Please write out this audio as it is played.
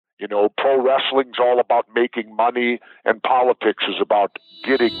You know, pro wrestling's all about making money, and politics is about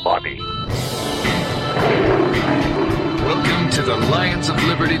getting money. Welcome to the Lions of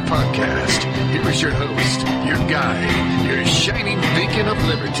Liberty podcast. Here is your host, your guide, your shining beacon of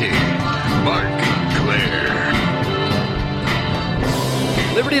liberty, Mark Claire.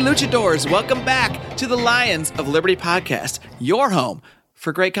 Liberty Luchadors, welcome back to the Lions of Liberty podcast, your home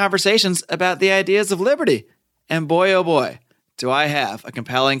for great conversations about the ideas of liberty. And boy, oh boy, do I have a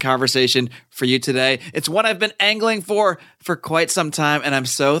compelling conversation for you today. It's one I've been angling for quite some time, and I'm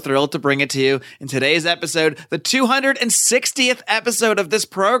so thrilled to bring it to you in today's episode, the 260th episode of this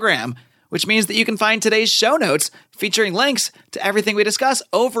program, which means that you can find today's show notes featuring links to everything we discuss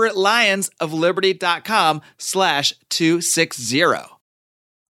over at lionsofliberty.com/260.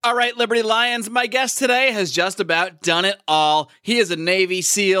 All right, Liberty Lions, my guest today has just about done it all. He is a Navy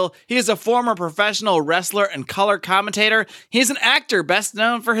SEAL. He is a former professional wrestler and color commentator. He's an actor best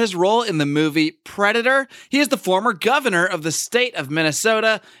known for his role in the movie Predator. He is the former governor of the state of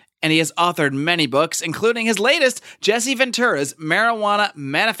Minnesota, and he has authored many books, including his latest, Jesse Ventura's Marijuana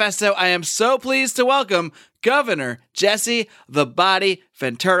Manifesto. I am so pleased to welcome Governor Jesse the Body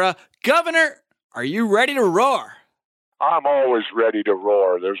Ventura. Governor, are you ready to roar? I'm always ready to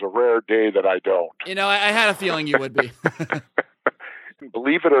roar. There's a rare day that I don't. You know, I had a feeling you would be.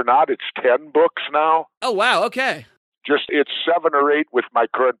 Believe it or not, it's 10 books now. Oh, wow. Okay. It's 7 or 8 with my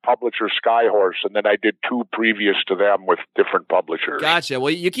current publisher, Skyhorse, and then I did 2 previous to them with different publishers. Gotcha. Well,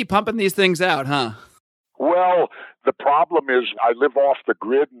 you keep pumping these things out, huh? Well, the problem is I live off the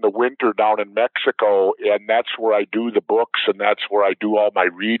grid in the winter down in Mexico, and that's where I do the books, and that's where I do all my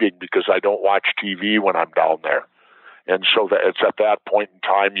reading because I don't watch TV when I'm down there. And so it's at that point in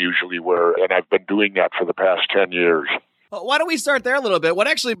time usually and I've been doing that for the past 10 years. Well, why don't we start there a little bit? What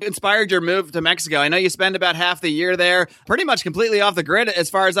actually inspired your move to Mexico? I know you spend about half the year there, pretty much completely off the grid as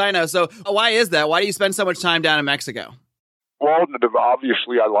far as I know. So why is that? Why do you spend so much time down in Mexico? Well,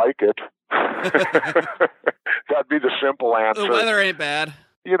 obviously I like it. That'd be the simple answer. The weather ain't bad.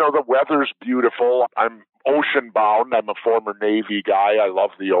 You know, the weather's beautiful. I'm ocean bound. I'm a former Navy guy. I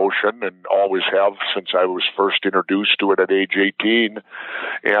love the ocean and always have since I was first introduced to it at age 18.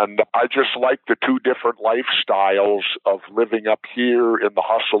 And I just like the 2 different lifestyles of living up here in the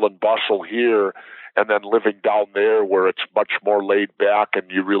hustle and bustle here and then living down there where it's much more laid back and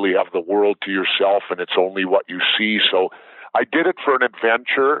you really have the world to yourself and it's only what you see. So I did it for an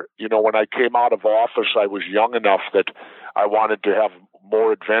adventure. You know, when I came out of office, I was young enough that I wanted to have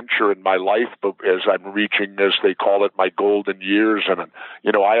more adventure in my life, but as I'm reaching, as they call it, my golden years. And,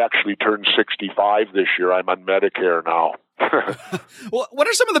 you know, I actually turned 65 this year. I'm on Medicare now. Well, what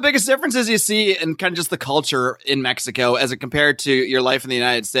are some of the biggest differences you see in kind of just the culture in Mexico as it compared to your life in the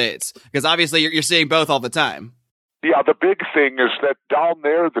United States? Because obviously you're seeing both all the time. Yeah, the big thing is that down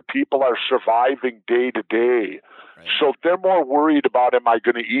there, the people are surviving day to day. Right. So they're more worried about, am I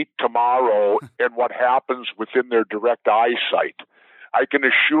going to eat tomorrow and what happens within their direct eyesight. I can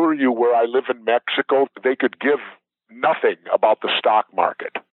assure you where I live in Mexico, they could give nothing about the stock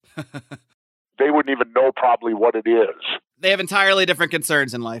market. They wouldn't even know probably what it is. They have entirely different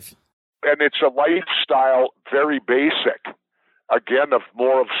concerns in life. And it's a lifestyle very basic, again, of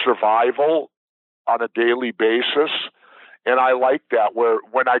more of survival on a daily basis. And I like that, where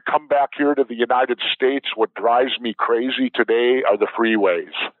when I come back here to the United States, what drives me crazy today are the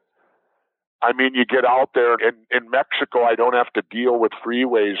freeways. I mean, you get out there, and in Mexico, I don't have to deal with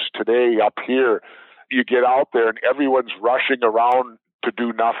freeways today. Up here, you get out there, and everyone's rushing around to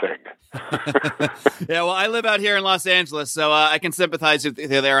do nothing. Yeah, well, I live out here in Los Angeles, so I can sympathize with you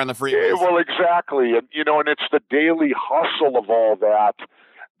there on the freeways. Well, exactly. And, you know, and it's the daily hustle of all that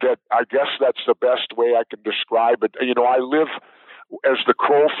I guess that's the best way I can describe it. You know, I live, as the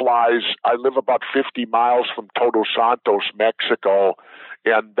crow flies, I live about 50 miles from Todos Santos, Mexico,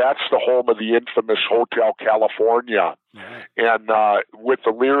 and that's the home of the infamous Hotel California. Right. And with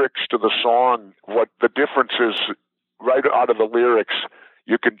the lyrics to the song, what the difference is, right out of the lyrics,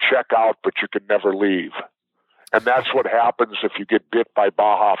 you can check out, but you can never leave. And that's what happens if you get bit by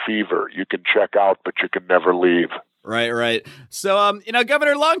Baja fever. You can check out, but you can never leave. Right. So, you know,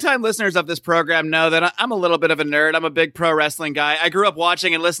 Governor, longtime listeners of this program know that I'm a little bit of a nerd. I'm a big pro wrestling guy. I grew up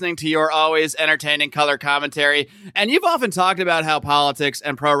watching and listening to your always entertaining color commentary. And you've often talked about how politics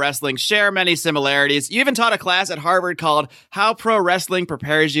and pro wrestling share many similarities. You even taught a class at Harvard called How Pro Wrestling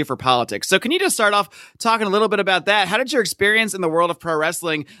Prepares You for Politics. So can you just start off talking a little bit about that? How did your experience in the world of pro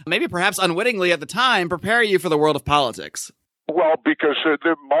wrestling, maybe perhaps unwittingly at the time, prepare you for the world of politics? Well, because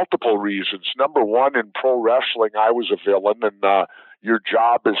there are multiple reasons. Number one, in pro wrestling, I was a villain, and Your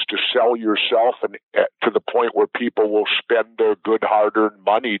job is to sell yourself and to the point where people will spend their good hard-earned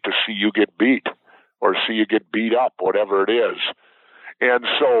money to see you get beat or see you get beat up, whatever it is. And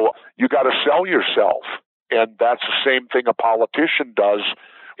so you got to sell yourself. And that's the same thing a politician does.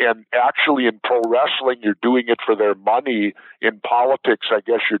 And actually in pro wrestling, you're doing it for their money. In politics, I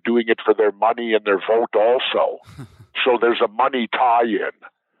guess you're doing it for their money and their vote also. So there's a money tie-in.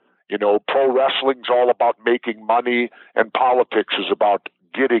 You know, pro wrestling's all about making money, and politics is about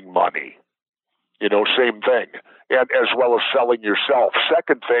getting money. You know, same thing. And as well as selling yourself.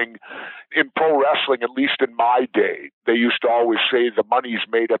 Second thing, in pro wrestling, at least in my day, they used to always say the money's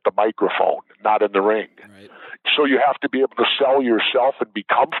made at the microphone, not in the ring. Right. So you have to be able to sell yourself and be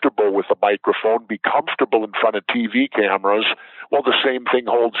comfortable with a microphone, be comfortable in front of TV cameras. Well, the same thing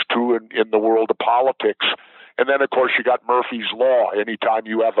holds true in the world of politics. And then, of course, you got Murphy's Law. Anytime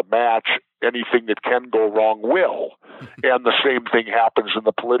you have a match, anything that can go wrong will. And the same thing happens in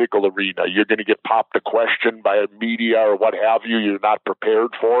the political arena. You're going to get popped a question by a media or what have you you're not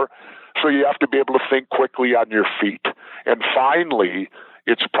prepared for. So you have to be able to think quickly on your feet. And finally,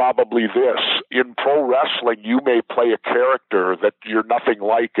 it's probably this. In pro wrestling, you may play a character that you're nothing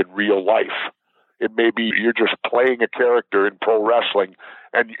like in real life. It may be you're just playing a character in pro wrestling,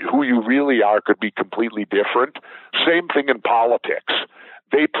 and who you really are could be completely different. Same thing in politics.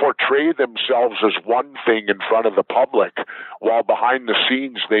 They portray themselves as one thing in front of the public, while behind the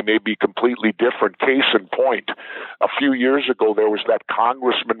scenes they may be completely different. Case in point, a few years ago there was that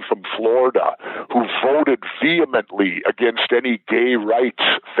congressman from Florida who voted vehemently against any gay rights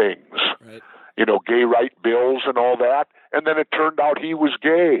things, right. You know, gay right bills and all that, and then it turned out he was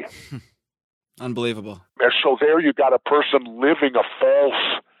gay. Unbelievable. And so there you got a person living a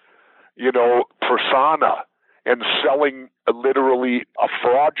false, you know, persona and selling literally a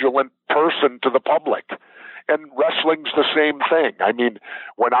fraudulent person to the public. And wrestling's the same thing. I mean,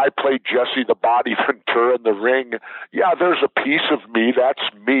 when I played Jesse the Body Ventura in the ring, yeah, there's a piece of me, that's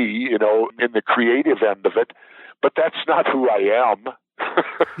me, you know, in the creative end of it, but that's not who I am.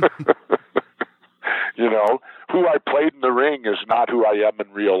 You know, who I played in the ring is not who I am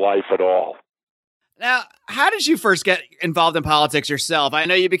in real life at all. Now, how did you first get involved in politics yourself? I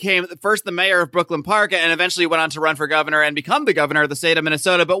know you became first the mayor of Brooklyn Park and eventually went on to run for governor and become the governor of the state of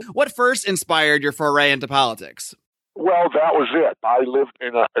Minnesota. But what first inspired your foray into politics? Well, that was it. I lived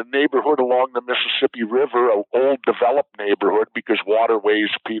in a neighborhood along the Mississippi River, an old developed neighborhood because waterways,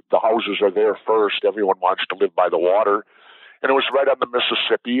 the houses are there first. Everyone wants to live by the water. And it was right on the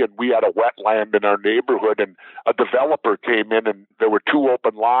Mississippi, and we had a wetland in our neighborhood, and a developer came in, and there were 2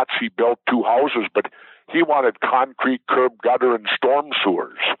 open lots. He built 2 houses, but he wanted concrete curb, gutter, and storm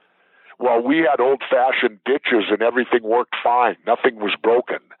sewers. Well, we had old-fashioned ditches, and everything worked fine. Nothing was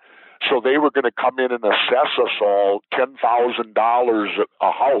broken. So they were going to come in and assess us all $10,000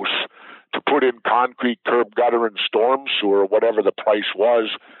 a house to put in concrete curb, gutter, and storm sewer, whatever the price was,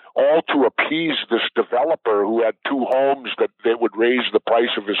 all to appease this developer who had 2 homes that they would raise the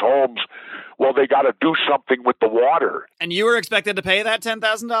price of his homes. Well, they got to do something with the water. And you were expected to pay that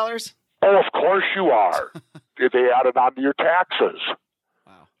 $10,000? Oh, of course you are. They added onto your taxes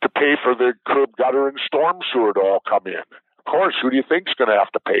to pay for the curb, gutter, and storm sewer to all come in. Of course, who do you think's going to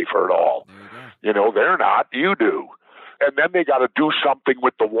have to pay for it all? You know, they're not. You do. And then they got to do something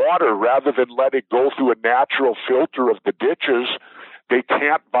with the water rather than let it go through a natural filter of the ditches. They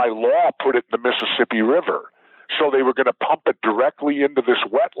can't, by law, put it in the Mississippi River. So they were going to pump it directly into this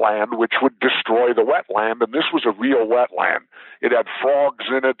wetland, which would destroy the wetland. And this was a real wetland. It had frogs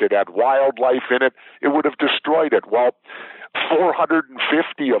in it. It had wildlife in it. It would have destroyed it. Well,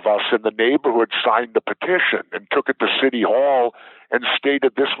 450 of us in the neighborhood signed a petition and took it to City Hall and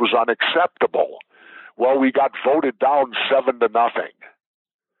stated this was unacceptable. Well, we got voted down 7-0.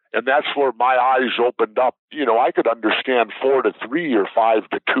 And that's where my eyes opened up. You know, I could understand 4-3 or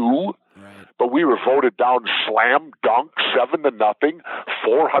 5-2, right. But we were voted down slam dunk, 7-0,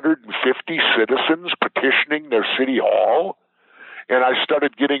 450 citizens petitioning their city hall. And I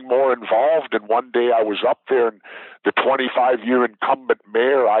started getting more involved. And one day I was up there, and the 25-year incumbent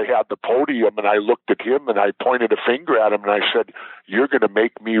mayor, I had the podium, and I looked at him, and I pointed a finger at him, and I said, "You're going to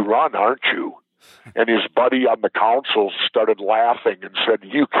make me run, aren't you?" And his buddy on the council started laughing and said,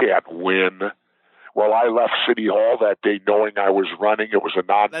 "You can't win." Well, I left City Hall that day knowing I was running. It was a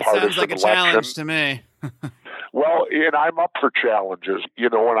nonpartisan election. That sounds like a challenge to me. Well, and I'm up for challenges. You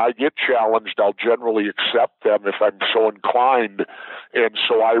know, when I get challenged, I'll generally accept them if I'm so inclined. And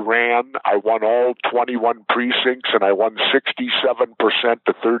so I ran. I won all 21 precincts, and I won 67%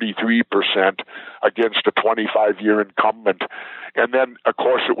 to 33% against a 25-year incumbent. And then, of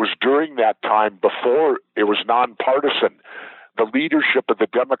course, it was during that time, before it was nonpartisan, the leadership of the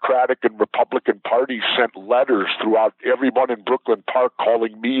Democratic and Republican parties sent letters throughout everyone in Brooklyn Park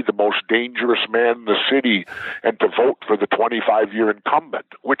calling me the most dangerous man in the city and to vote for the 25-year incumbent,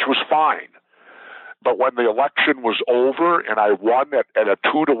 which was fine. But when the election was over and I won at a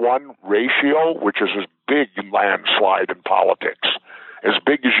 2-to-1 ratio, which is a big landslide in politics, as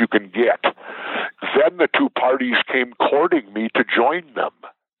big as you can get, then the two parties came courting me to join them.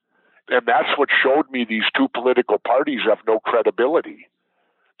 And that's what showed me these two political parties have no credibility.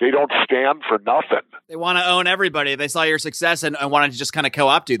 They don't stand for nothing. They want to own everybody. They saw your success and wanted to just kind of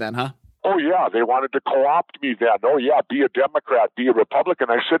co-opt you then, huh? Oh, yeah, they wanted to co-opt me then. Oh, yeah, be a Democrat, be a Republican.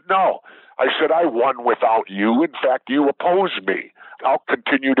 I said, no. I said, I won without you. In fact, you opposed me. I'll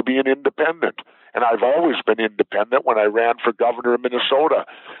continue to be an independent. And I've always been independent. When I ran for governor of Minnesota,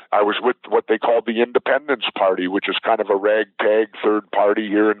 I was with what they called the Independence Party, which is kind of a ragtag third party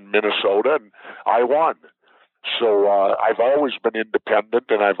here in Minnesota, and I won. So I've always been independent,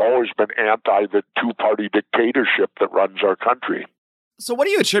 and I've always been anti the two-party dictatorship that runs our country. So what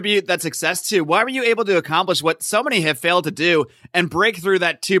do you attribute that success to? Why were you able to accomplish what so many have failed to do and break through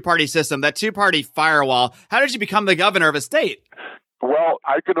that two-party system, that two-party firewall? How did you become the governor of a state? Well,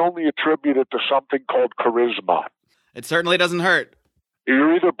 I can only attribute it to something called charisma. It certainly doesn't hurt.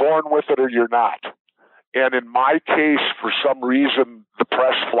 You're either born with it or you're not. And in my case, for some reason, the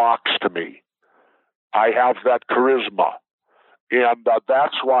press flocks to me. I have that charisma. And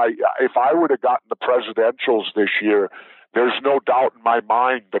that's why if I would have gotten the presidentials this year, there's no doubt in my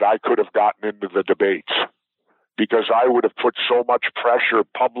mind that I could have gotten into the debates because I would have put so much pressure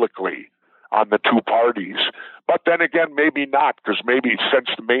publicly on the two parties. But then again, maybe not, because maybe since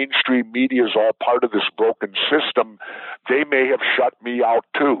the mainstream media is all part of this broken system, they may have shut me out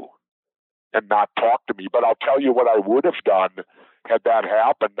too and not talked to me. But I'll tell you what I would have done had that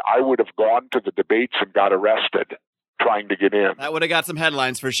happened. I would have gone to the debates and got arrested trying to get in. That would have got some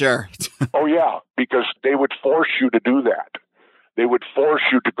headlines for sure. Oh, yeah, because they would force you to do that. They would force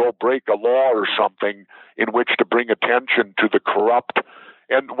you to go break a law or something in which to bring attention to the corrupt.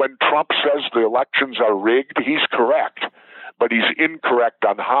 And when Trump says the elections are rigged, he's correct, but he's incorrect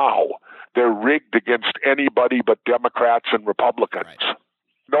on how. They're rigged against anybody but Democrats and Republicans. Right.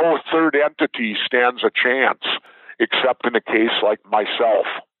 No third entity stands a chance, except in a case like myself.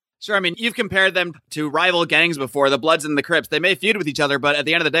 Sure, I mean, you've compared them to rival gangs before, the Bloods and the Crips. They may feud with each other, but at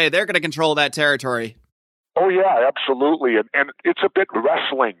the end of the day, they're going to control that territory. Oh, yeah, absolutely. And it's a bit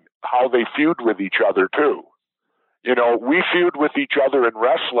wrestling how they feud with each other, too. You know, we feud with each other in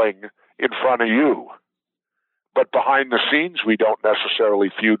wrestling in front of you. But behind the scenes, we don't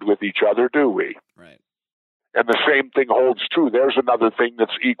necessarily feud with each other, do we? Right. And the same thing holds true. There's another thing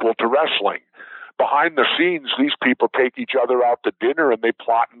that's equal to wrestling. Behind the scenes, these people take each other out to dinner and they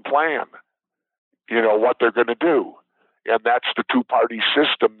plot and plan, you know, what they're going to do. And that's the two-party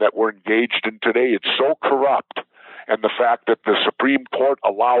system that we're engaged in today. It's so corrupt. And the fact that the Supreme Court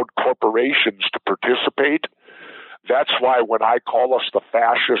allowed corporations to participate, that's why when I call us the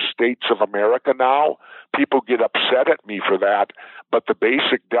fascist states of America now, people get upset at me for that. But the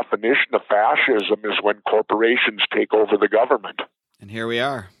basic definition of fascism is when corporations take over the government. And here we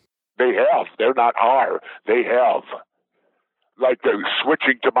are. They have. They're not are. They have. Like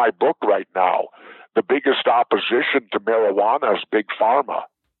switching to my book right now, the biggest opposition to marijuana is Big Pharma.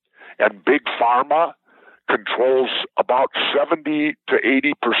 And Big Pharma controls about 70 to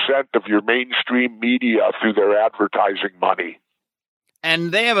 80% of your mainstream media through their advertising money.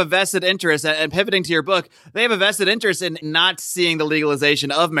 And they have a vested interest, and pivoting to your book, they have a vested interest in not seeing the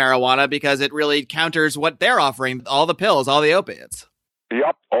legalization of marijuana because it really counters what they're offering, all the pills, all the opiates.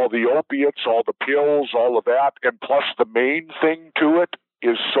 Yep, all the opiates, all the pills, all of that. And plus the main thing to it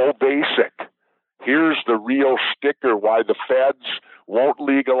is so basic. Here's the real sticker why the feds won't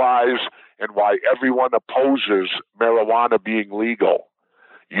legalize and why everyone opposes marijuana being legal.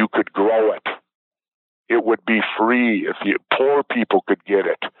 You could grow it. It would be free if poor people could get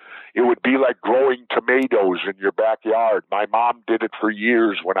it. It would be like growing tomatoes in your backyard. My mom did it for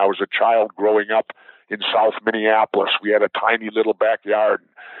years when I was a child growing up in South Minneapolis. We had a tiny little backyard.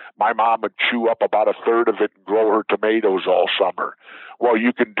 My mom would chew up about a third of it and grow her tomatoes all summer. Well,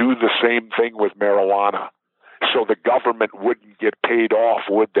 you can do the same thing with marijuana. So the government wouldn't get paid off,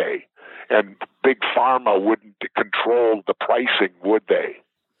 would they? And Big Pharma wouldn't control the pricing, would they?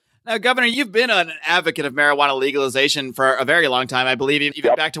 Now, Governor, you've been an advocate of marijuana legalization for a very long time, I believe,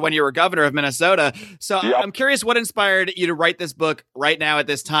 even back to when you were governor of Minnesota. So I'm curious what inspired you to write this book right now at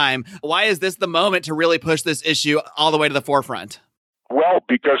this time. Why is this the moment to really push this issue all the way to the forefront? Well,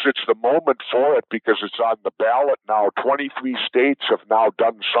 because it's the moment for it, because it's on the ballot now. 23 states have now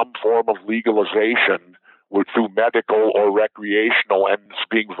done some form of legalization through medical or recreational, and it's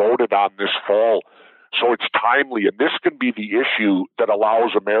being voted on this fall. So it's timely, and this can be the issue that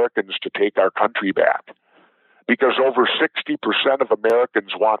allows Americans to take our country back. Because over 60% of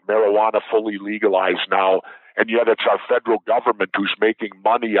Americans want marijuana fully legalized now, and yet it's our federal government who's making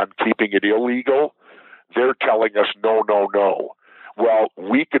money on keeping it illegal. They're telling us no, no, no. Well,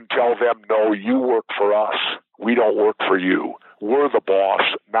 we can tell them, no, you work for us. We don't work for you. We're the boss,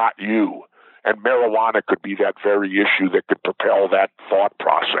 not you. And marijuana could be that very issue that could propel that thought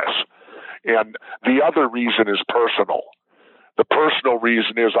process. And the other reason is personal. The personal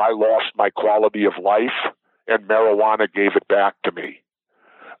reason is I lost my quality of life, and marijuana gave it back to me.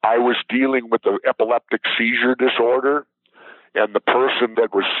 I was dealing with the epileptic seizure disorder, and the person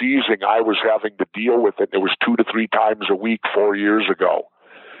that was seizing, I was having to deal with it. It was 2 to 3 times a week 4 years ago.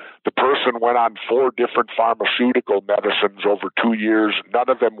 The person went on 4 different pharmaceutical medicines over 2 years. None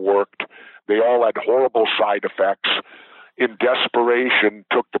of them worked. They all had horrible side effects. In desperation,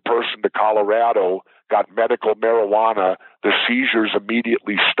 took the person to Colorado, got medical marijuana. The seizures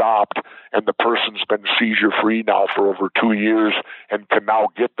immediately stopped, and the person's been seizure-free now for over 2 years and can now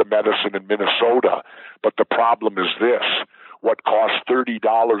get the medicine in Minnesota. But the problem is this. What costs $30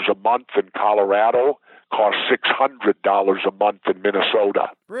 a month in Colorado costs $600 a month in Minnesota.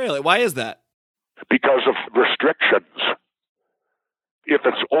 Really? Why is that? Because of restrictions. If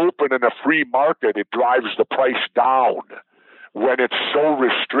it's open in a free market, it drives the price down. When it's so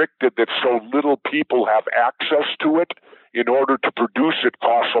restricted that so little people have access to it, in order to produce it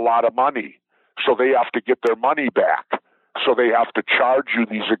costs a lot of money. So they have to get their money back. So they have to charge you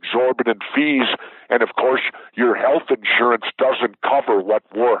these exorbitant fees. And of course, your health insurance doesn't cover what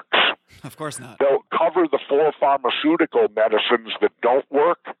works. Of course not. They'll cover the 4 pharmaceutical medicines that don't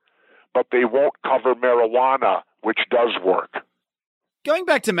work, but they won't cover marijuana, which does work. Going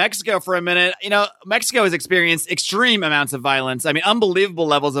back to Mexico for a minute, Mexico has experienced extreme amounts of violence. I mean, unbelievable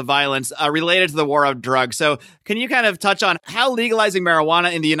levels of violence related to the war on drugs. So can you kind of touch on how legalizing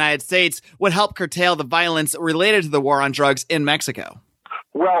marijuana in the United States would help curtail the violence related to the war on drugs in Mexico?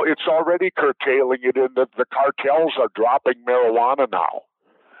 Well, it's already curtailing it in that the cartels are dropping marijuana now.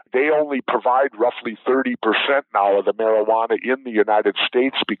 They only provide roughly 30% now of the marijuana in the United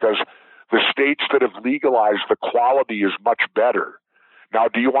States because the states that have legalized, the quality is much better. Now,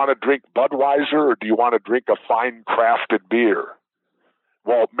 do you want to drink Budweiser or do you want to drink a fine crafted beer?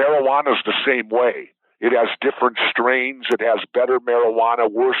 Well, marijuana is the same way. It has different strains. It has better marijuana,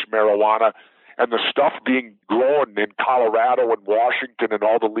 worse marijuana. And the stuff being grown in Colorado and Washington and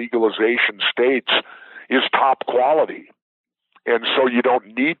all the legalization states is top quality. And so you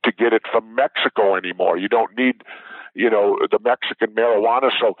don't need to get it from Mexico anymore. You don't need, the Mexican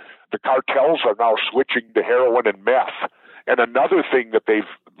marijuana. So the cartels are now switching to heroin and meth. And another thing that they've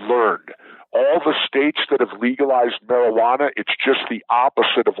learned, all the states that have legalized marijuana, it's just the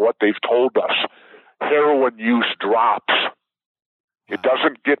opposite of what they've told us. Heroin use drops. It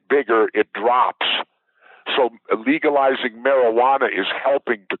doesn't get bigger, it drops. So legalizing marijuana is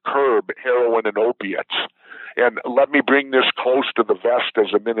helping to curb heroin and opiates. And let me bring this close to the vest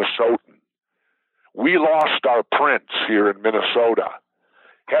as a Minnesotan. We lost our Prince here in Minnesota.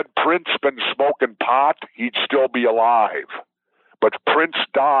 Had Prince been smoking pot, he'd still be alive. But Prince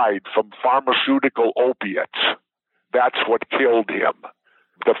died from pharmaceutical opiates. That's what killed him.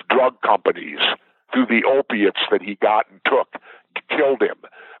 The drug companies, through the opiates that he got and took, killed him.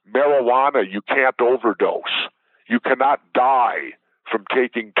 Marijuana, you can't overdose. You cannot die from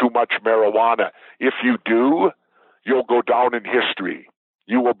taking too much marijuana. If you do, you'll go down in history.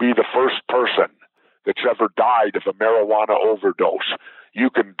 You will be the first person that's ever died of a marijuana overdose. You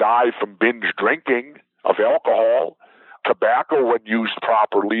can die from binge drinking of alcohol. Tobacco, when used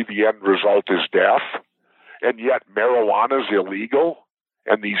properly, the end result is death. And yet marijuana is illegal,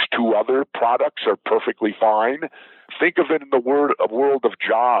 and these 2 other products are perfectly fine. Think of it in the world of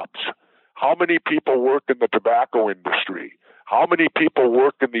jobs. How many people work in the tobacco industry? How many people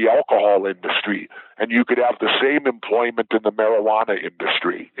work in the alcohol industry? And you could have the same employment in the marijuana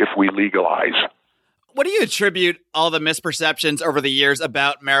industry if we legalize. What do you attribute all the misperceptions over the years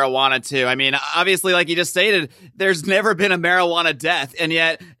about marijuana to? I mean, obviously, like you just stated, there's never been a marijuana death. And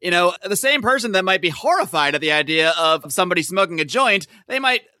yet, the same person that might be horrified at the idea of somebody smoking a joint, they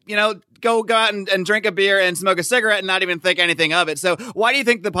might, go out and drink a beer and smoke a cigarette and not even think anything of it. So why do you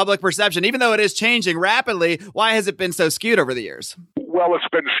think the public perception, even though it is changing rapidly, why has it been so skewed over the years? Well, it's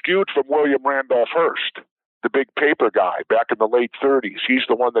been skewed from William Randolph Hearst, the big paper guy back in the late 30s. He's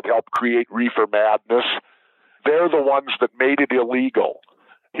the one that helped create reefer madness. They're the ones that made it illegal.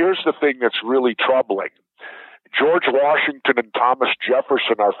 Here's the thing that's really troubling. George Washington and Thomas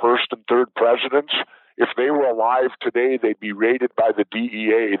Jefferson, our first and third presidents, If they were alive today, they'd be raided by the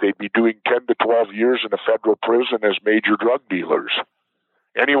DEA. They'd be doing 10 to 12 years in a federal prison as major drug dealers.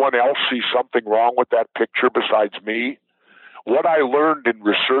 Anyone else see something wrong with that picture besides me? What I learned in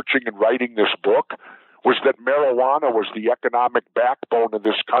researching and writing this book was that marijuana was the economic backbone of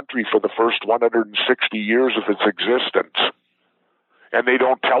this country for the first 160 years of its existence. And they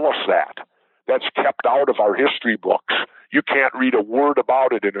don't tell us that. That's kept out of our history books. You can't read a word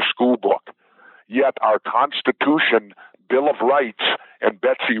about it in a school book. Yet our Constitution, Bill of Rights, and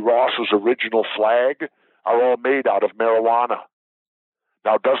Betsy Ross's original flag are all made out of marijuana.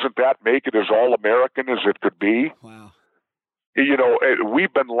 Now, doesn't that make it as all-American as it could be? Wow. You know,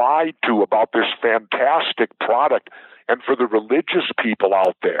 we've been lied to about this fantastic product. And for the religious people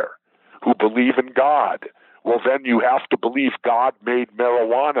out there who believe in God, well, then you have to believe God made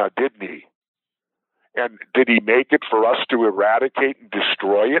marijuana, didn't he? And did he make it for us to eradicate and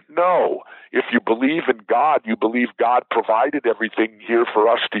destroy it? No. If you believe in God, you believe God provided everything here for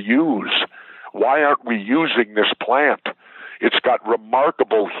us to use. Why aren't we using this plant? It's got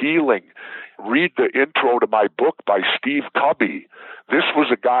remarkable healing. Read the intro to my book by Steve Cubby. This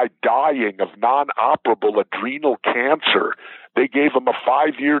was a guy dying of non-operable adrenal cancer. They gave him a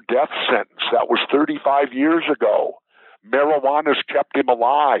 5-year death sentence. That was 35 years ago. Marijuana's kept him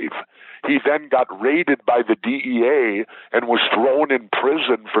alive. He then got raided by the DEA and was thrown in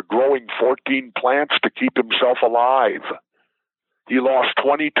prison for growing 14 plants to keep himself alive. He lost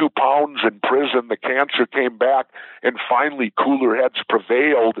 22 pounds in prison. The cancer came back, and finally cooler heads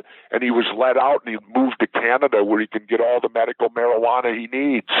prevailed, and he was let out, and he moved to Canada where he can get all the medical marijuana he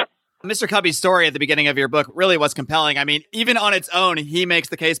needs. Mr. Cubby's story at the beginning of your book really was compelling. I mean, even on its own, he makes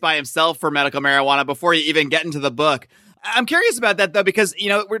the case by himself for medical marijuana before you even get into the book. I'm curious about that, though, because, you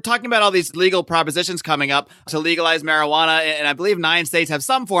know, we're talking about all these legal propositions coming up to legalize marijuana, and I believe 9 states have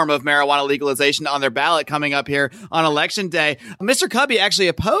some form of marijuana legalization on their ballot coming up here on Election Day. Mr. Cubby actually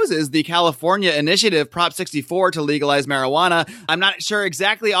opposes the California initiative, Prop 64, to legalize marijuana. I'm not sure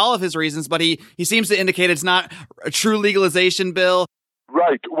exactly all of his reasons, but he seems to indicate it's not a true legalization bill.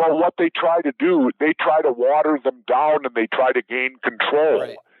 Right. Well, what they try to do, they try to water them down and they try to gain control,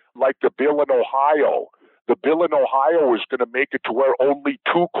 Right. Like the bill in Ohio. The bill in Ohio is going to make it to where only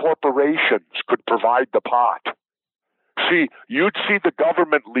 2 corporations could provide the pot. See, you'd see the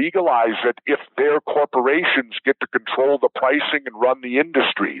government legalize it if their corporations get to control the pricing and run the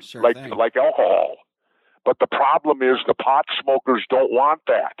industries, Sure like alcohol. But the problem is the pot smokers don't want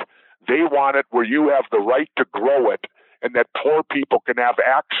that. They want it where you have the right to grow it and that poor people can have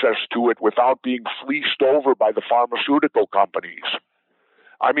access to it without being fleeced over by the pharmaceutical companies.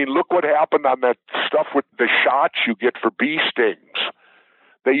 I mean, look what happened on that stuff with the shots you get for bee stings.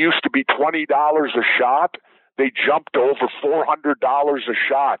 They used to be $20 a shot. They jumped to over $400 a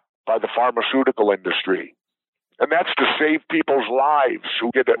shot by the pharmaceutical industry. And that's to save people's lives who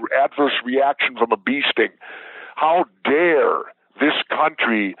get an adverse reaction from a bee sting. How dare this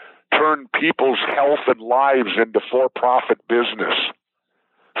country turn people's health and lives into for-profit business?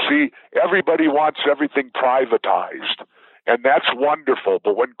 See, everybody wants everything privatized. And that's wonderful.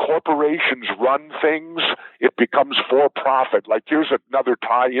 But when corporations run things, it becomes for-profit. Like here's another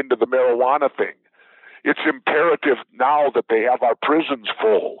tie into the marijuana thing. It's imperative now that they have our prisons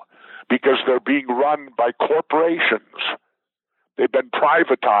full because they're being run by corporations. They've been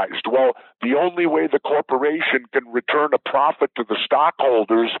privatized. Well, the only way the corporation can return a profit to the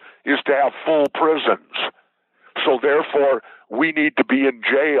stockholders is to have full prisons. So therefore, we need to be in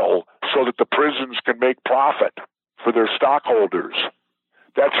jail so that the prisons can make profit for their stockholders.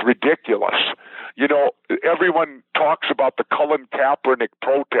 That's ridiculous. You know, everyone talks about the Colin Kaepernick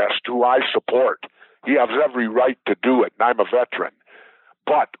protest, who I support. He has every right to do it, and I'm a veteran.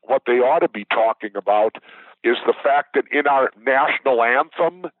 But what they ought to be talking about is the fact that in our national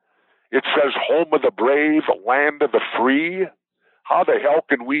anthem, it says, home of the brave, land of the free. How the hell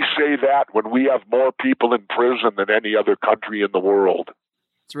can we say that when we have more people in prison than any other country in the world?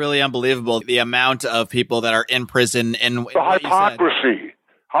 It's really unbelievable, the amount of people that are in prison and the hypocrisy.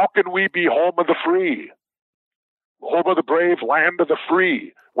 How can we be home of the free, home of the brave, land of the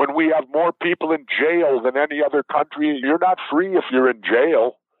free, when we have more people in jail than any other country? You're not free if you're in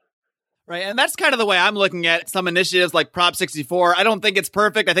jail. Right, and that's kind of the way I'm looking at some initiatives like Prop 64. I don't think it's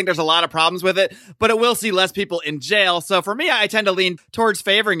perfect. I think there's a lot of problems with it, but it will see less people in jail. So for me, I tend to lean towards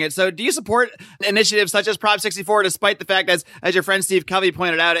favoring it. So do you support initiatives such as Prop 64, despite the fact, as your friend Steve Covey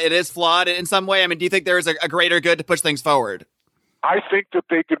pointed out, it is flawed in some way? I mean, do you think there is a greater good to push things forward? I think that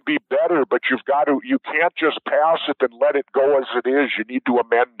they could be better, but you can't just pass it and let it go as it is. You need to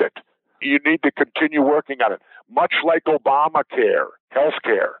amend it. You need to continue working on it. Much like Obamacare,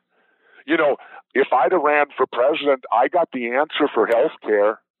 healthcare. You know, if I'd have ran for president, I got the answer for health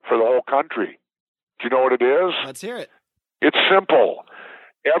care for the whole country. Do you know what it is? Let's hear it. It's simple.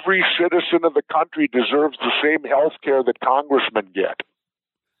 Every citizen of the country deserves the same health care that congressmen get.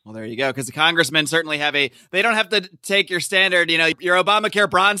 Well, there you go, because the congressmen certainly they don't have to take your standard, your Obamacare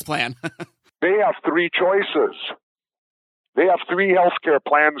bronze plan. They have three choices. They have three health care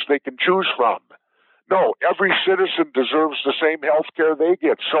plans they can choose from. No, every citizen deserves the same health care they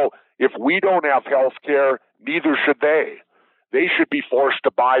get. So if we don't have health care, neither should they. They should be forced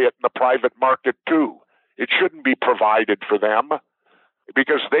to buy it in the private market too. It shouldn't be provided for them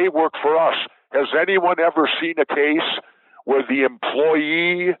because they work for us. Has anyone ever seen a case where the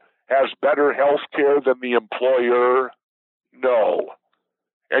employee has better health care than the employer? No.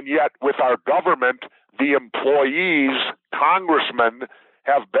 And yet with our government, the employees, congressmen,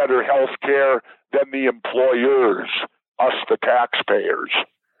 have better health care than the employers, us the taxpayers.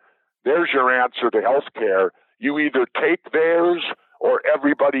 There's your answer to health care. You either take theirs or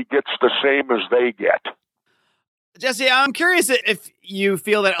everybody gets the same as they get. Jesse, I'm curious if you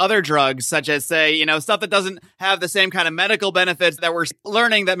feel that other drugs, such as, say, stuff that doesn't have the same kind of medical benefits that we're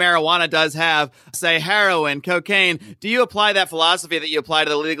learning that marijuana does have, say, heroin, cocaine, do you apply that philosophy that you apply to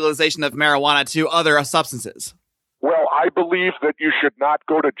the legalization of marijuana to other substances? Well, I believe that you should not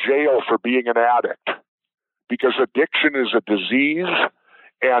go to jail for being an addict because addiction is a disease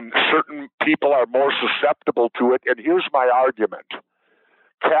and certain people are more susceptible to it. And here's my argument.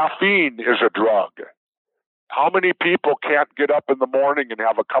 Caffeine is a drug. How many people can't get up in the morning and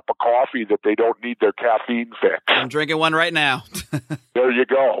have a cup of coffee that they don't need their caffeine fix? I'm drinking one right now. There you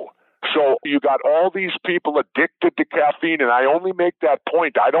go. So you got all these people addicted to caffeine, and I only make that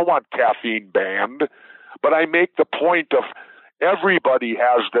point. I don't want caffeine banned, but I make the point of everybody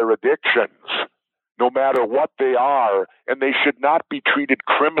has their addictions, no matter what they are, and they should not be treated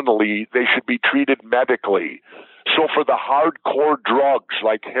criminally. They should be treated medically. So for the hardcore drugs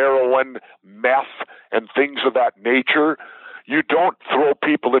like heroin, meth, and things of that nature, you don't throw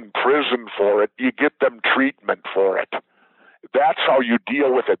people in prison for it. You get them treatment for it. That's how you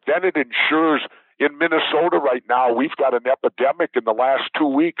deal with it. Then it ensures, in Minnesota right now, we've got an epidemic in the last 2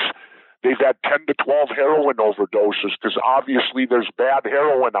 weeks. They've had 10 to 12 heroin overdoses because obviously there's bad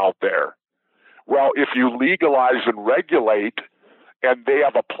heroin out there. Well, if you legalize and regulate and they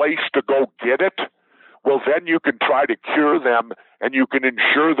have a place to go get it, well, then you can try to cure them and you can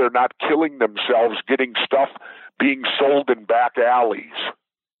ensure they're not killing themselves getting stuff being sold in back alleys.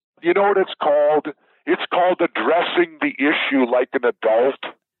 You know what it's called? It's called addressing the issue like an adult.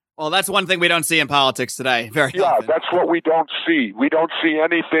 Well, that's one thing we don't see in politics today. Very Yeah, often. That's what we don't see. We don't see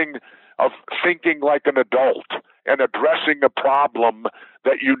anything of thinking like an adult and addressing a problem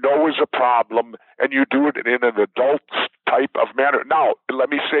that you know is a problem, and you do it in an adult type of manner. Now, let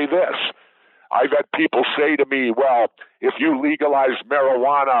me say this. I've had people say to me, well, if you legalize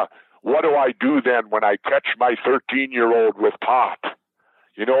marijuana, what do I do then when I catch my 13-year-old with pot?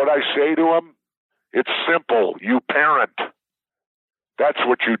 You know what I say to them? It's simple. You parent. That's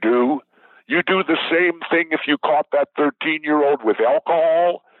what you do. You do the same thing if you caught that 13-year-old with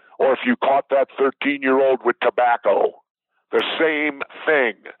alcohol or if you caught that 13-year-old with tobacco. The same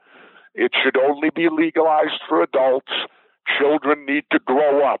thing. It should only be legalized for adults. Children need to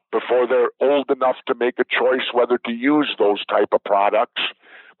grow up before they're old enough to make a choice whether to use those type of products.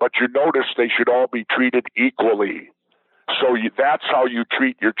 But you notice they should all be treated equally. So that's how you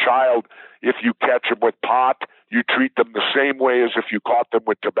treat your child. If you catch them with pot, you treat them the same way as if you caught them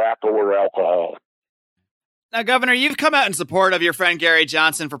with tobacco or alcohol. Now, Governor, you've come out in support of your friend Gary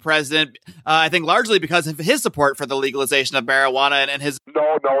Johnson for president, I think largely because of his support for the legalization of marijuana and his...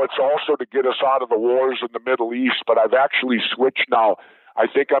 No, it's also to get us out of the wars in the Middle East, but I've actually switched now. I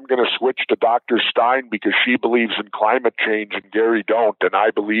think I'm going to switch to Dr. Stein because she believes in climate change and Gary don't, and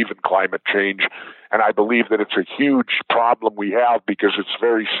I believe in climate change, and I believe that it's a huge problem we have because it's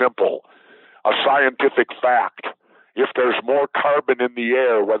very simple. A scientific fact. If there's more carbon in the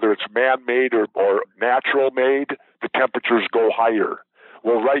air, whether it's man-made or natural-made, the temperatures go higher.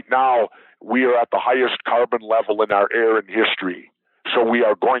 Well, right now, we are at the highest carbon level in our air in history. So we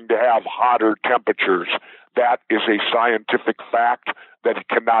are going to have hotter temperatures. That is a scientific fact that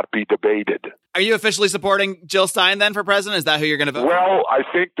cannot be debated. Are you officially supporting Jill Stein then for president? Is that who you're going to vote for? Well, I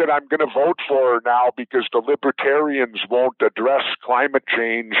think that I'm going to vote for her now because the libertarians won't address climate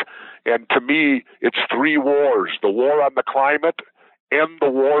change. And to me, it's three wars. The war on the climate, end the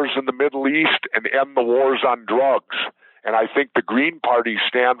wars in the Middle East, and end the wars on drugs. And I think the Green Party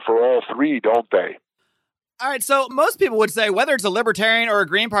stand for all three, don't they? All right, so most people would say, whether it's a Libertarian or a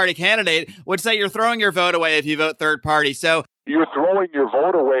Green Party candidate, would say you're throwing your vote away if you vote third party. So You're throwing your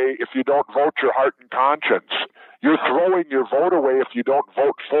vote away if you don't vote your heart and conscience. You're throwing your vote away if you don't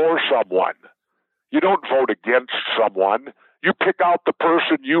vote for someone. You don't vote against someone. You pick out the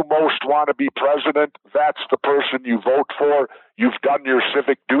person you most want to be president. That's the person you vote for. You've done your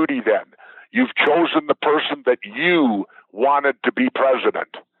civic duty then. You've chosen the person that you wanted to be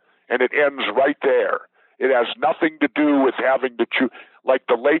president. And it ends right there. It has nothing to do with having to choose. Like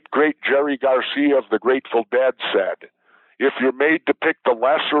the late, great Jerry Garcia of the Grateful Dead said, if you're made to pick the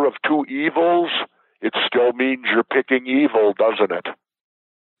lesser of two evils, it still means you're picking evil, doesn't it?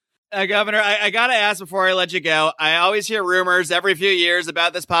 Governor, I got to ask before I let you go. I always hear rumors every few years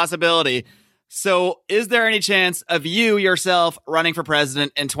about this possibility. So is there any chance of you yourself running for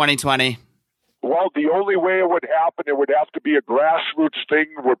president in 2020? Well, the only way it would happen, it would have to be a grassroots thing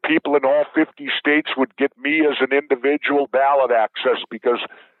where people in all 50 states would get me as an individual ballot access, because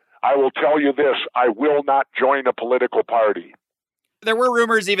I will tell you this, I will not join a political party. There were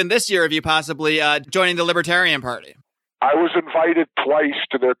rumors even this year of you possibly joining the Libertarian Party. I was invited twice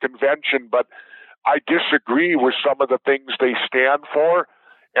to their convention, but I disagree with some of the things they stand for,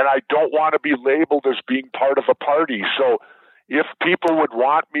 and I don't want to be labeled as being part of a party. So if people would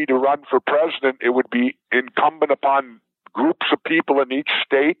want me to run for president, it would be incumbent upon groups of people in each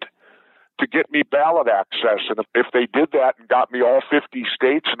state to get me ballot access. And if they did that and got me all 50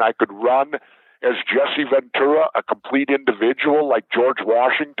 states and I could run as Jesse Ventura, a complete individual like George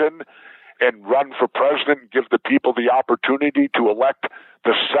Washington, and run for president and give the people the opportunity to elect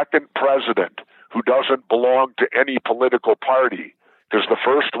the second president who doesn't belong to any political party, because the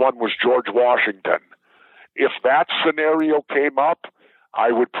first one was George Washington. If that scenario came up,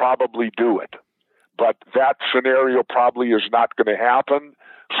 I would probably do it. But that scenario probably is not going to happen,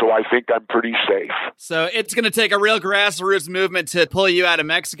 so I think I'm pretty safe. So it's going to take a real grassroots movement to pull you out of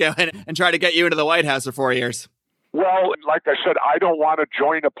Mexico and try to get you into the White House for 4 years. Well, like I said, I don't want to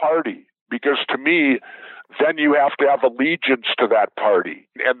join a party, because to me, then you have to have allegiance to that party.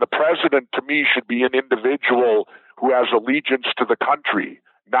 And the president, to me, should be an individual who has allegiance to the country,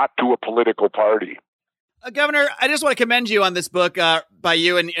 not to a political party. Governor, I just want to commend you on this book by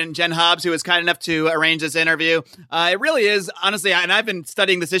you and Jen Hobbs, who was kind enough to arrange this interview. It really is, honestly, and I've been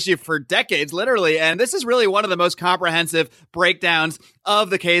studying this issue for decades, literally, and this is really one of the most comprehensive breakdowns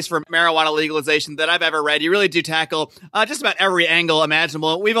of the case for marijuana legalization that I've ever read. You really do tackle just about every angle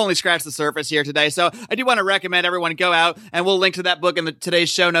imaginable. We've only scratched the surface here today, so I do want to recommend everyone go out, and we'll link to that book in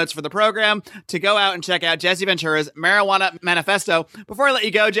today's show notes for the program, to go out and check out Jesse Ventura's Marijuana Manifesto. Before I let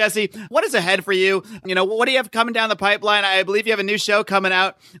you go, Jesse, what is ahead for you? You know, what do you have coming down the pipeline? I believe you have a new show coming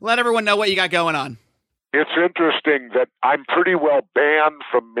out. Let everyone know what you got going on. It's interesting that I'm pretty well banned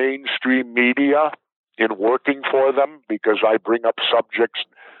from mainstream media in working for them, because I bring up subjects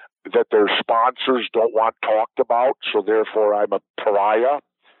that their sponsors don't want talked about, so therefore I'm a pariah.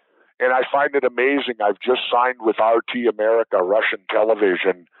 And I find it amazing. I've just signed with RT America, Russian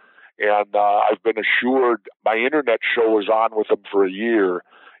television, and I've been assured my internet show is on with them for a year,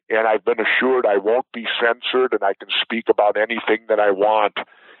 and I've been assured I won't be censored and I can speak about anything that I want.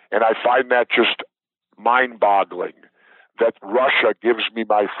 And I find that just mind-boggling, that Russia gives me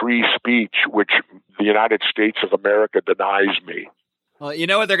my free speech, which the United States of America denies me. Well, you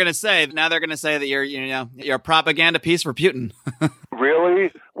know what they're going to say. Now they're going to say that you're a propaganda piece for Putin.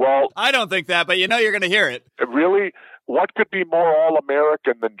 Really? Well, I don't think that, but you're going to hear it. Really? What could be more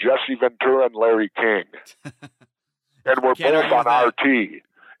all-American than Jesse Ventura and Larry King? And we're both on RT.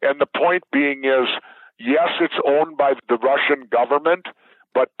 And the point being is, yes, it's owned by the Russian government,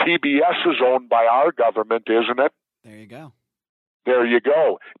 but PBS is owned by our government, isn't it? There you go. There you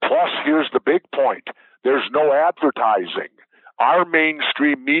go. Plus, here's the big point. There's no advertising. Our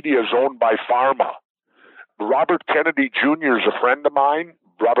mainstream media is owned by pharma. Robert Kennedy Jr. is a friend of mine,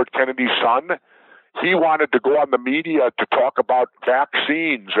 Robert Kennedy's son. He wanted to go on the media to talk about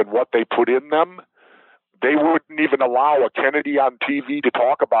vaccines and what they put in them. They wouldn't even allow a Kennedy on TV to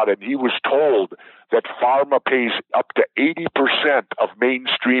talk about it. And he was told that pharma pays up to 80% of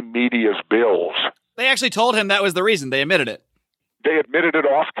mainstream media's bills. They actually told him that was the reason. They admitted it. They admitted it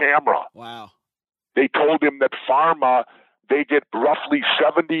off camera. Wow. They told him that pharma, they get roughly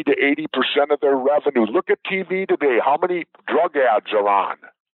 70 to 80% of their revenue. Look at TV today. How many drug ads are on?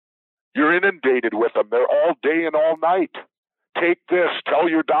 You're inundated with them. They're all day and all night. Take this. Tell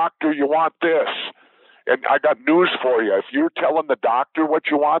your doctor you want this. And I got news for you. If you're telling the doctor what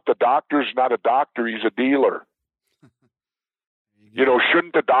you want, the doctor's not a doctor. He's a dealer.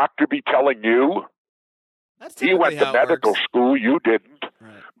 Shouldn't the doctor be telling you? He went to medical school. You didn't.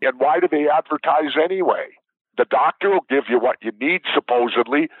 Right. And why do they advertise anyway? The doctor will give you what you need,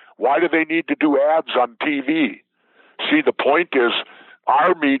 supposedly. Why do they need to do ads on TV? See, the point is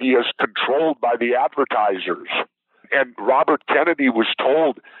our media is controlled by the advertisers. And Robert Kennedy was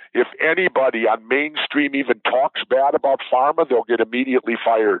told if anybody on mainstream even talks bad about pharma, they'll get immediately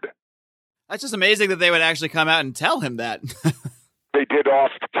fired. That's just amazing that they would actually come out and tell him that. They did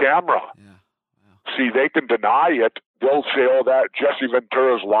off camera. Yeah. Wow. See, they can deny it. They'll say, oh, that Jesse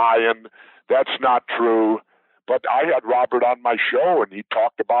Ventura's lying. That's not true. But I had Robert on my show, and he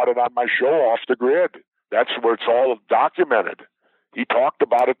talked about it on my show off the grid. That's where it's all documented. He talked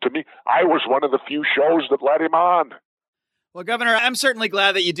about it to me. I was one of the few shows that let him on. Well, Governor, I'm certainly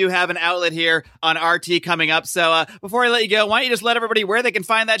glad that you do have an outlet here on RT coming up. So before I let you go, why don't you just let everybody where they can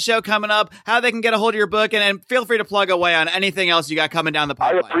find that show coming up, how they can get a hold of your book, and feel free to plug away on anything else you got coming down the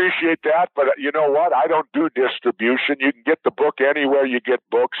pipeline. I appreciate that, but you know what? I don't do distribution. You can get the book anywhere you get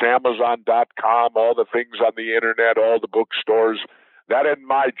books, Amazon.com, all the things on the internet, all the bookstores. That isn't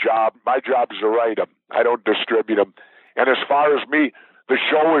my job. My job is to write them. I don't distribute them. And as far as me, the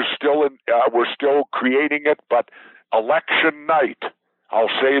show is still in, we're still creating it, but election night, I'll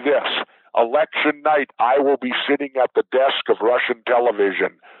say this, election night, I will be sitting at the desk of Russian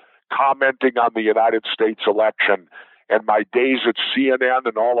television commenting on the United States election. And my days at CNN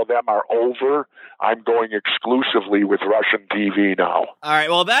and all of them are over. I'm going exclusively with Russian TV now. All right.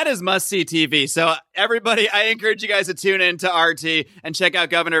 Well, that is must-see TV. So everybody, I encourage you guys to tune in to RT and check out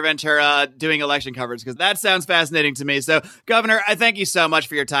Governor Ventura doing election coverage, because that sounds fascinating to me. So, Governor, I thank you so much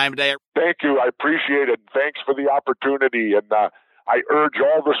for your time today. Thank you. I appreciate it. Thanks for the opportunity. And I urge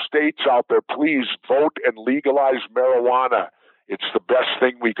all the states out there, please vote and legalize marijuana. It's the best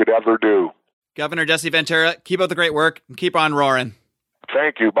thing we could ever do. Governor Jesse Ventura, keep up the great work and keep on roaring.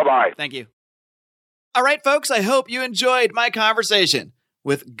 Thank you. Bye-bye. Thank you. All right, folks, I hope you enjoyed my conversation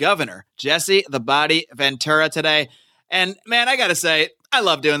with Governor Jesse the Body Ventura today. And man, I got to say, I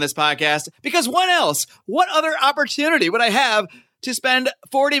love doing this podcast because what other opportunity would I have to spend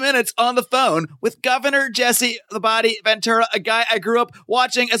 40 minutes on the phone with Governor Jesse the Body Ventura, a guy I grew up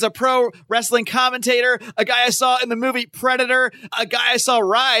watching as a pro wrestling commentator, a guy I saw in the movie Predator, a guy I saw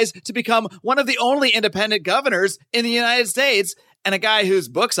rise to become one of the only independent governors in the United States, and a guy whose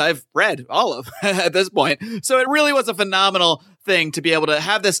books I've read all of at this point. So it really was a phenomenal thing to be able to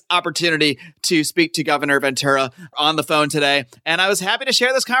have this opportunity to speak to Governor Ventura on the phone today. And I was happy to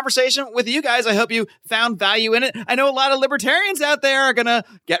share this conversation with you guys. I hope you found value in it. I know a lot of libertarians out there are going to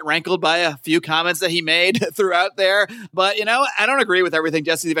get rankled by a few comments that he made throughout there. But, you know, I don't agree with everything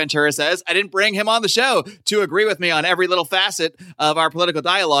Jesse Ventura says. I didn't bring him on the show to agree with me on every little facet of our political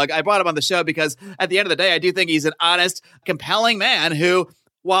dialogue. I brought him on the show because at the end of the day, I do think he's an honest, compelling man who,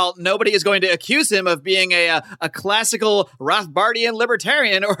 while nobody is going to accuse him of being a classical Rothbardian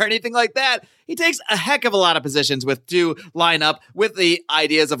libertarian or anything like that, he takes a heck of a lot of positions to line up with the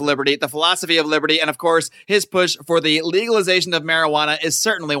ideas of liberty, the philosophy of liberty, and of course, his push for the legalization of marijuana is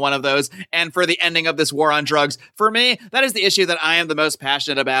certainly one of those, and for the ending of this war on drugs. For me, that is the issue that I am the most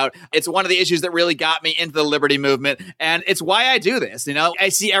passionate about. It's one of the issues that really got me into the liberty movement, and it's why I do this. You know, I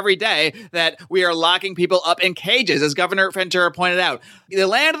see every day that we are locking people up in cages, as Governor Ventura pointed out. The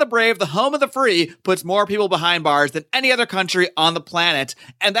land of the brave, the home of the free, puts more people behind bars than any other country on the planet,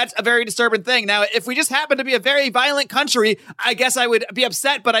 and that's a very disturbing thing. Now, if we just happen to be a very violent country, I guess I would be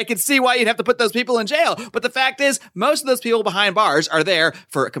upset, but I could see why you'd have to put those people in jail. But the fact is, most of those people behind bars are there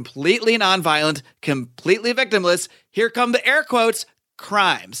for completely nonviolent, completely victimless, here come the air quotes,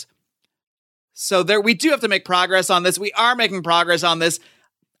 crimes. So we do have to make progress on this. We are making progress on this.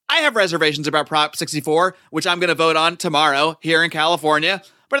 I have reservations about Prop 64, which I'm going to vote on tomorrow here in California.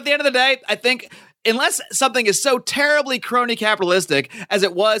 But at the end of the day, I think unless something is so terribly crony capitalistic as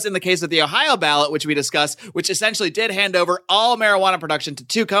it was in the case of the Ohio ballot, which we discussed, which essentially did hand over all marijuana production to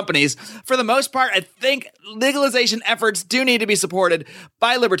two companies, for the most part, I think legalization efforts do need to be supported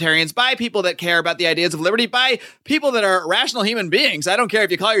by libertarians, by people that care about the ideas of liberty, by people that are rational human beings. I don't care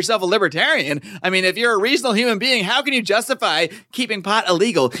if you call yourself a libertarian. I mean, if you're a reasonable human being, how can you justify keeping pot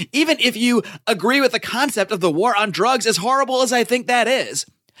illegal, even if you agree with the concept of the war on drugs, as horrible as I think that is?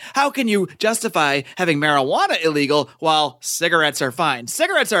 How can you justify having marijuana illegal while cigarettes are fine?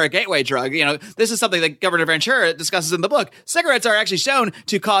 Cigarettes are a gateway drug. You know, this is something that Governor Ventura discusses in the book. Cigarettes are actually shown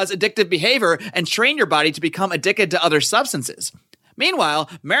to cause addictive behavior and train your body to become addicted to other substances.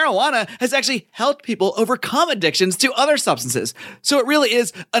 Meanwhile, marijuana has actually helped people overcome addictions to other substances. So it really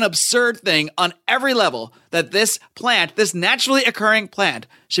is an absurd thing on every level that this plant, this naturally occurring plant,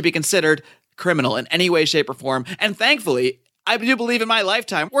 should be considered criminal in any way, shape, or form. And thankfully, I do believe in my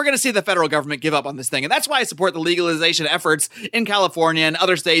lifetime, we're going to see the federal government give up on this thing. And that's why I support the legalization efforts in California and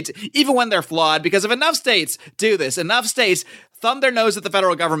other states, even when they're flawed, because if enough states do this, enough states thumb their nose at the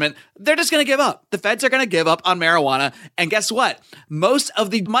federal government, they're just going to give up. The feds are going to give up on marijuana. And guess what? Most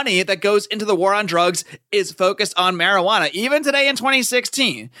of the money that goes into the war on drugs is focused on marijuana, even today in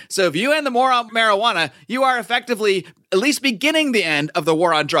 2016. So if you end the war on marijuana, you are effectively at least beginning the end of the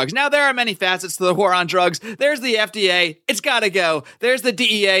war on drugs. Now, there are many facets to the war on drugs. There's the FDA. It's got to go. There's the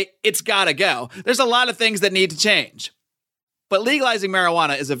DEA. It's got to go. There's a lot of things that need to change. But legalizing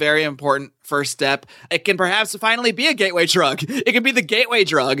marijuana is a very important first step. It can perhaps finally be a gateway drug. It can be the gateway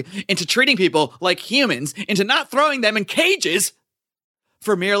drug into treating people like humans, into not throwing them in cages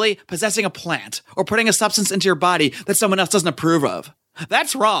for merely possessing a plant or putting a substance into your body that someone else doesn't approve of.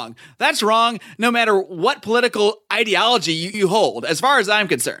 That's wrong. That's wrong no matter what political ideology you hold, as far as I'm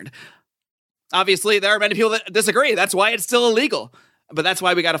concerned. Obviously, there are many people that disagree. That's why it's still illegal. But that's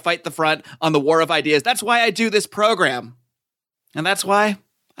why we got to fight the front on the war of ideas. That's why I do this program. And that's why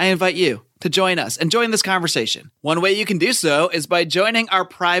I invite you to join us and join this conversation. One way you can do so is by joining our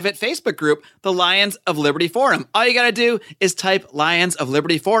private Facebook group, the Lions of Liberty Forum. All you got to do is type Lions of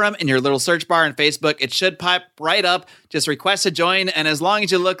Liberty Forum in your little search bar in Facebook. It should pop right up. Just request to join. And as long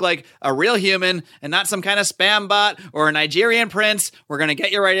as you look like a real human and not some kind of spam bot or a Nigerian prince, we're going to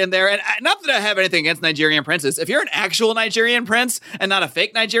get you right in there. And not that I have anything against Nigerian princes. If you're an actual Nigerian prince and not a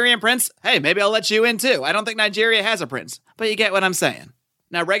fake Nigerian prince, hey, maybe I'll let you in too. I don't think Nigeria has a prince, but you get what I'm saying.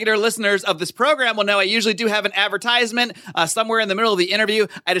 Now, regular listeners of this program will know I usually do have an advertisement somewhere in the middle of the interview.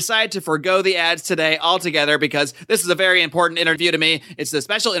 I decided to forego the ads today altogether because this is a very important interview to me. It's a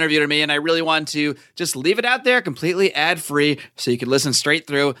special interview to me, and I really want to just leave it out there completely ad-free so you can listen straight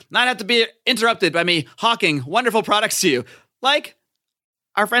through, not have to be interrupted by me hawking wonderful products to you, like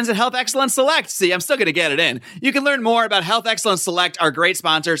our friends at Health Excellence Select. See, I'm still going to get it in. You can learn more about Health Excellence Select, our great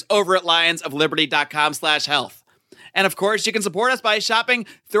sponsors, over at lionsofliberty.com/health. And of course, you can support us by shopping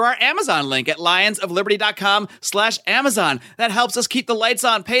through our Amazon link at lionsofliberty.com/Amazon. That helps us keep the lights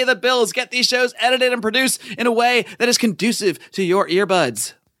on, pay the bills, get these shows edited and produced in a way that is conducive to your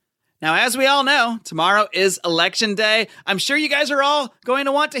earbuds. Now, as we all know, tomorrow is Election Day. I'm sure you guys are all going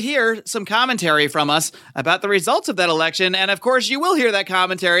to want to hear some commentary from us about the results of that election. And of course, you will hear that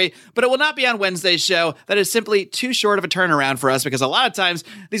commentary, but it will not be on Wednesday's show. That is simply too short of a turnaround for us because a lot of times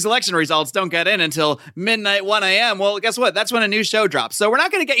these election results don't get in until midnight, 1 a.m. Well, guess what? That's when a new show drops. So we're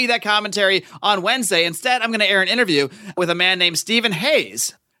not going to get you that commentary on Wednesday. Instead, I'm going to air an interview with a man named Stephen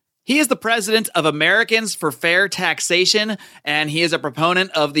Hayes. He is the president of Americans for Fair Taxation, and he is a proponent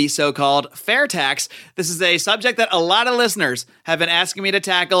of the so-called fair tax. This is a subject that a lot of listeners have been asking me to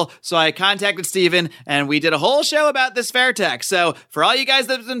tackle, so I contacted Stephen, and we did a whole show about this fair tax. So for all you guys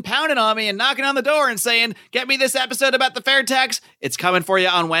that have been pounding on me and knocking on the door and saying, get me this episode about the fair tax, it's coming for you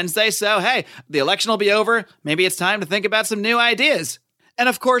on Wednesday. So hey, the election will be over. Maybe it's time to think about some new ideas. And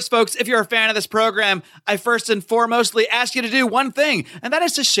of course, folks, if you're a fan of this program, I first and foremostly ask you to do one thing, and that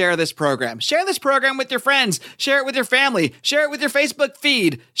is to share this program. Share this program with your friends. Share it with your family. Share it with your Facebook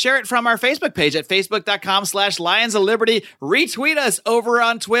feed. Share it from our Facebook page at facebook.com/Lions of Liberty. Retweet us over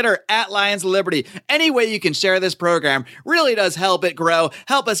on Twitter at Lions of Liberty. Any way you can share this program really does help it grow,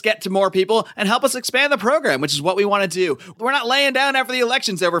 help us get to more people, and help us expand the program, which is what we want to do. We're not laying down after the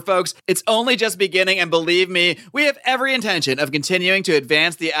election's over, folks. It's only just beginning, and believe me, we have every intention of continuing to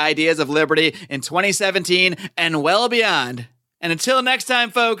advance the ideas of liberty in 2017 and well beyond. And until next time,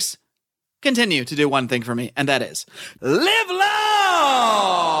 folks, continue to do one thing for me, and that is live long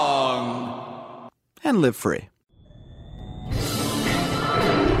and live free.